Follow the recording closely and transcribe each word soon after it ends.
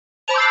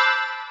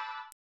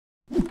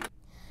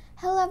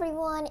Hello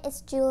everyone,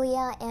 it's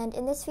Julia, and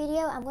in this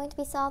video I'm going to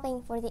be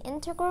solving for the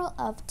integral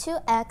of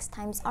 2x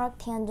times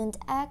arctangent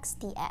x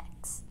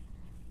dx.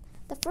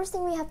 The first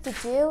thing we have to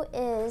do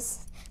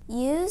is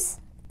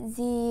use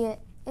the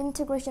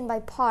integration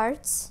by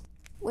parts,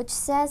 which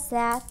says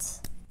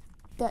that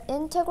the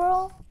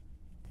integral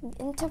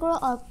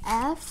of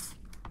f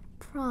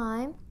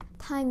prime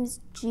times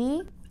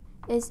g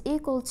is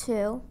equal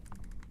to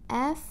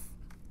f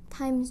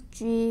times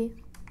g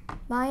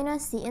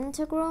minus the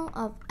integral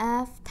of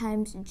f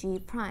times g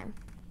prime.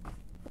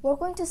 We're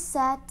going to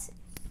set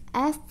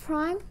f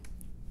prime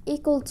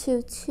equal to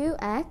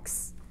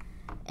 2x,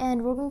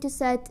 and we're going to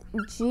set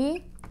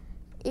g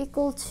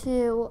equal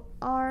to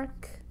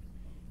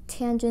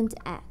arctangent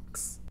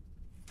x.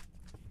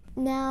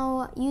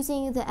 Now,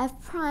 using the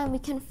f prime, we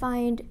can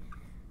find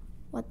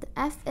what the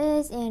f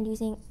is, and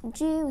using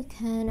g, we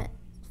can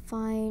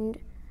find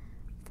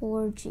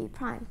for g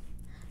prime.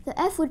 The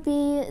f would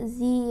be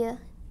the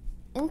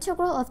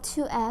integral of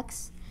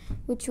 2x,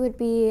 which would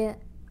be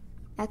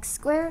x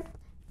squared.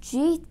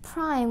 G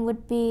prime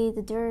would be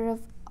the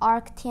derivative of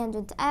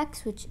arctangent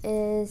x, which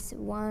is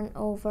 1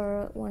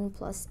 over 1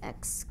 plus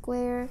x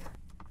squared.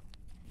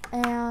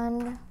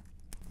 And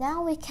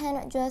now we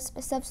can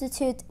just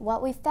substitute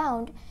what we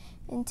found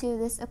into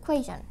this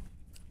equation.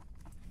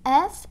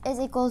 F is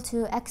equal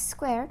to x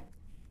squared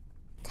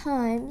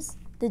times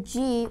the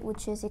g,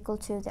 which is equal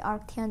to the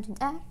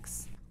arctangent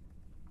x,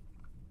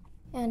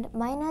 and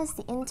minus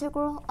the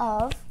integral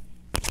of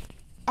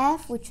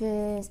f, which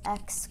is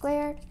x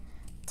squared,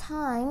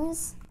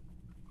 times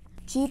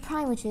g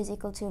prime, which is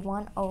equal to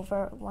 1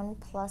 over 1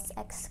 plus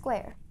x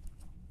squared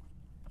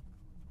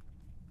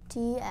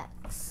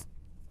dx.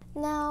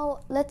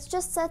 Now, let's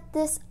just set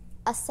this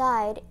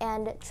aside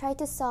and try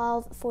to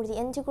solve for the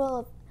integral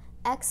of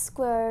x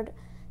squared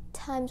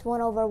times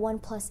 1 over 1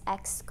 plus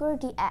x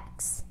squared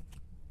dx.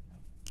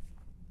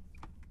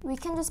 We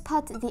can just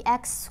put the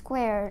x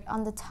squared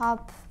on the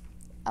top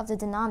of the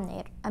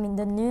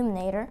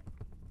numerator.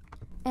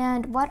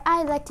 And what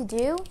I'd like to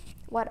do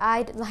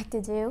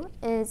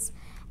is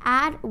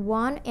add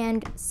 1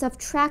 and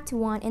subtract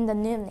 1 in the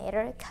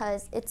numerator,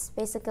 because it's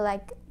basically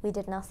like we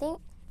did nothing.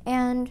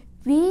 And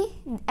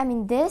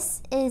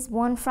this is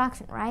one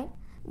fraction, right?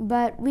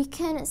 But we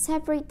can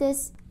separate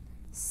this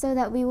so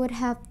that we would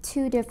have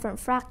two different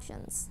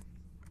fractions.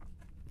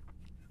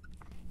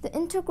 The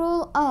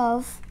integral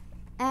of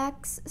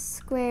x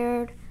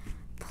squared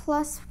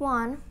plus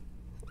 1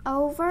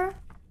 over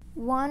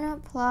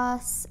 1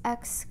 plus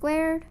x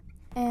squared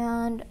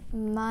and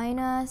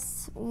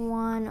minus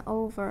 1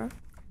 over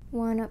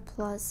 1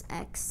 plus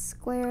x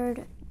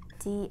squared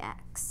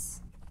dx.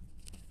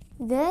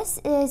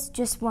 This is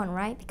just 1,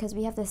 right? Because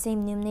we have the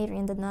same numerator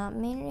and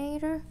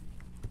denominator.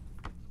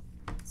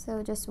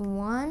 So just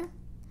 1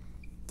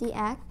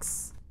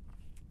 dx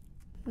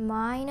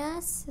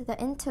minus the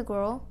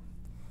integral.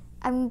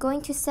 I'm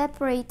going to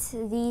separate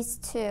these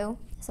two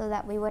so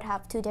that we would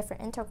have two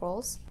different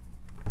integrals.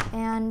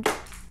 And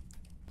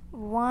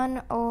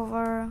 1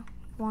 over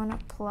 1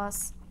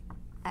 plus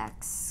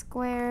x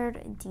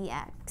squared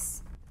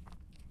dx.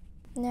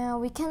 Now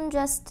we can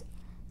just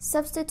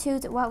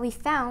substitute what we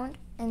found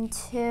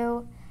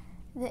into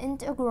the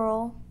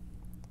integral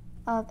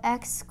of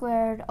x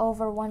squared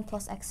over 1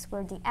 plus x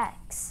squared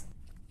dx.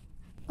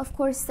 Of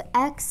course, the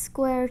x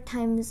squared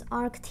times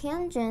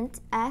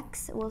arctangent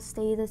x will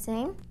stay the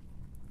same,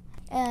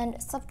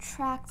 and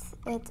subtract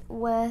it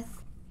with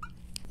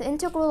the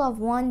integral of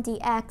 1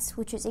 dx,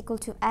 which is equal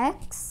to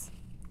x,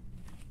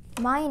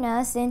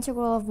 minus the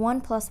integral of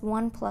 1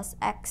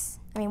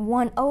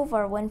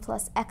 over 1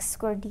 plus x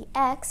squared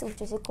dx,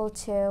 which is equal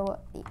to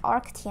the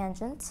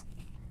arctangent,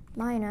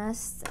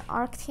 minus the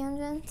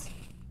arctangent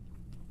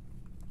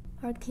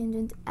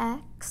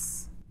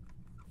x.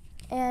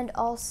 And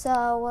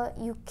also,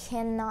 you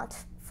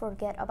cannot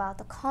forget about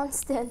the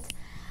constant,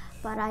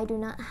 but I do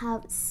not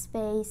have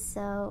space,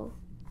 so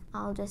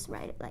I'll just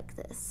write it like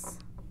this.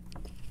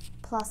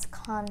 Plus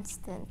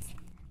constant.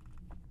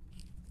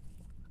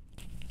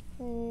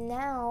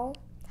 Now,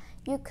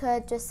 you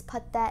could just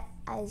put that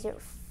as your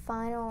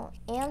final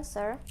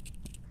answer,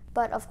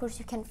 but of course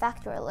you can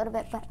factor a little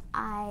bit, but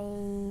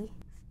I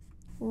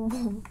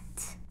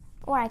won't.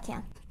 Or I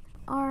can.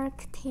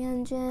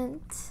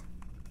 Arctangent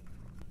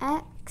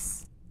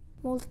x,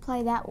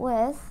 multiply that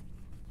with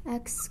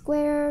x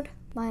squared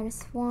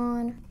minus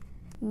 1,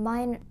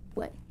 minus,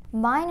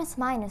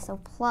 so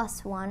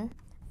plus 1,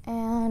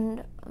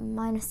 and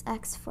minus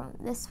x from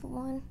this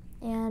one,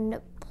 and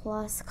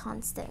plus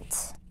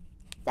constant.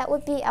 That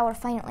would be our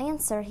final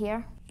answer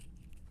here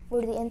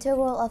for the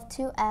integral of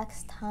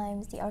 2x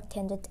times the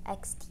arctangent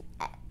x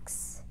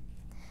dx.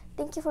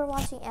 Thank you for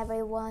watching,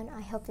 everyone.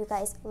 I hope you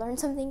guys learned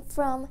something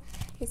from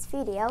this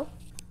video.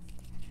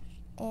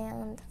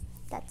 And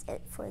that's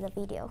it for the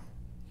video.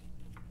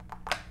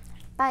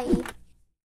 Bye!